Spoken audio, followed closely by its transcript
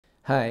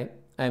Hi,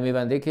 I'm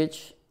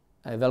Đikić.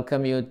 I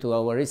welcome you to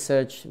our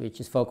research, which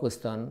is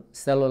focused on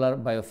cellular,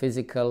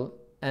 biophysical,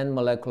 and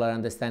molecular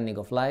understanding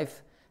of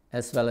life,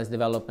 as well as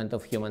development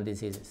of human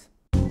diseases.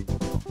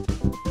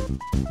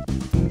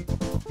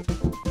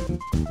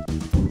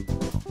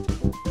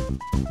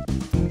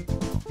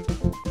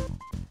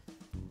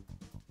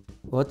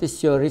 What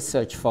is your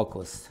research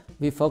focus?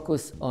 We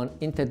focus on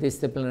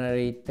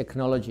interdisciplinary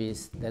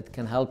technologies that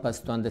can help us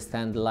to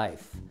understand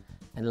life.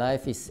 And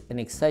life is an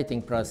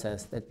exciting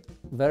process that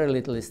very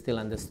little is still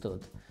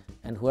understood.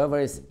 And whoever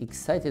is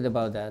excited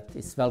about that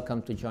is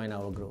welcome to join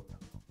our group.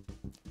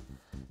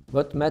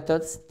 What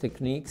methods,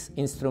 techniques,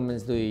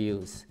 instruments do you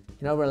use?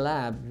 In our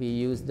lab, we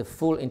use the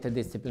full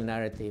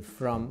interdisciplinarity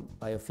from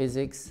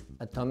biophysics,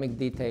 atomic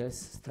details,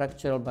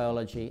 structural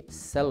biology,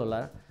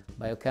 cellular,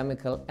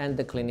 biochemical, and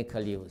the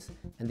clinical use.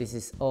 And this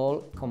is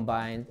all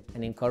combined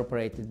and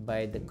incorporated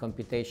by the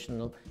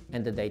computational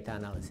and the data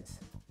analysis.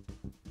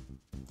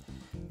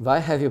 Why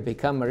have you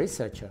become a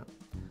researcher?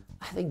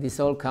 I think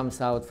this all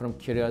comes out from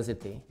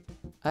curiosity.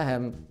 I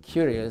am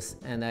curious,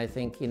 and I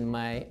think in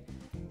my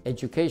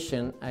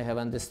education I have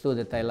understood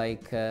that I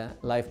like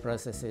life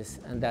processes,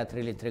 and that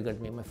really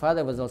triggered me. My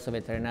father was also a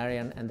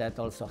veterinarian, and that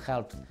also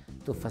helped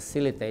to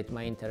facilitate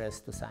my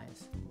interest to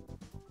science.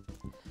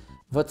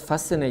 What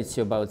fascinates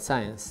you about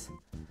science?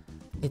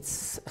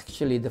 It's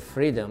actually the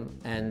freedom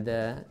and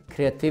the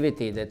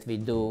creativity that we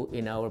do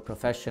in our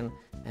profession,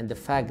 and the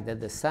fact that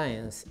the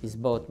science is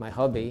both my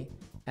hobby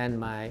and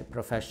my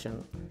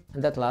profession.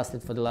 And that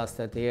lasted for the last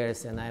 30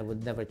 years, and I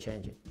would never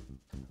change it.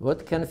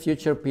 What can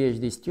future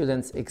PhD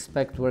students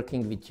expect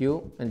working with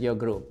you and your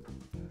group?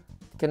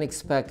 They can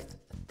expect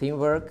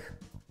teamwork,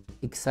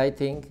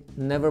 exciting,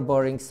 never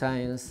boring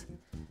science,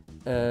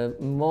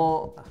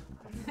 more...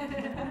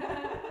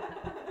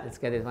 Let's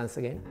get it once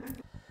again.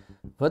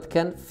 What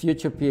can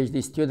future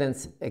PhD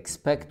students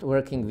expect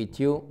working with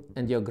you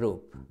and your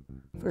group?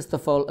 First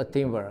of all, a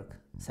teamwork.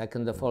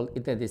 Second of all,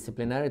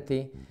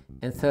 interdisciplinarity.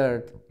 And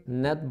third,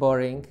 not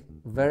boring,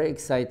 very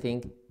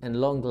exciting and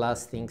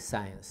long-lasting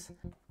science.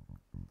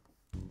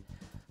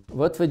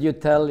 What would you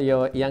tell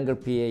your younger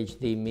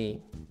PhD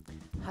me?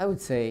 I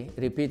would say,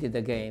 repeat it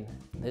again.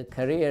 The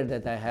career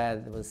that I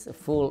had was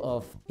full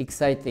of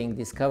exciting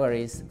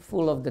discoveries,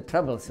 full of the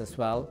troubles as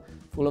well,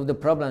 full of the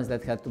problems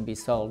that had to be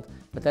solved,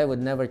 but I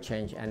would never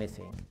change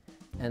anything.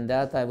 And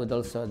that I would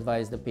also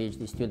advise the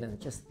PhD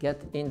student, just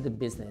get in the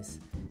business,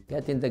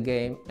 get in the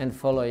game and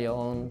follow your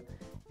own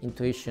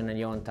intuition and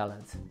your own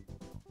talents.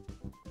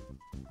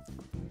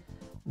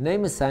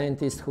 Name a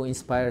scientist who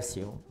inspires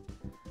you.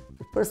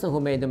 The person who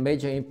made a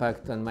major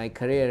impact on my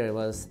career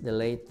was the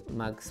late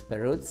Max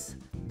Perutz,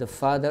 the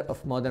father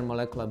of modern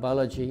molecular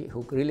biology,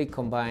 who really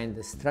combined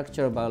the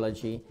structural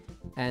biology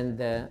and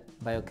the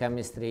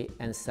biochemistry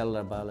and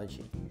cellular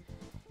biology.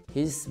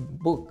 His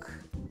book,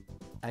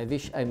 I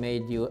Wish I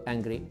Made You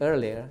Angry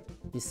Earlier,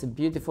 is a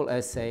beautiful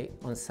essay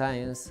on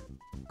science,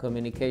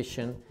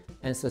 communication,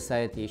 and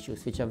society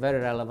issues, which are very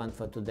relevant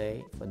for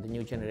today, for the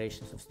new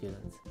generations of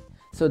students.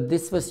 So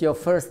this was your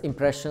first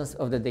impressions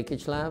of the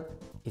Đikić Lab.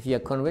 If you are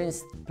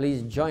convinced,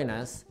 please join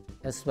us,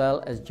 as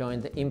well as join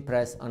the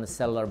IMPRS on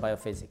cellular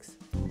biophysics.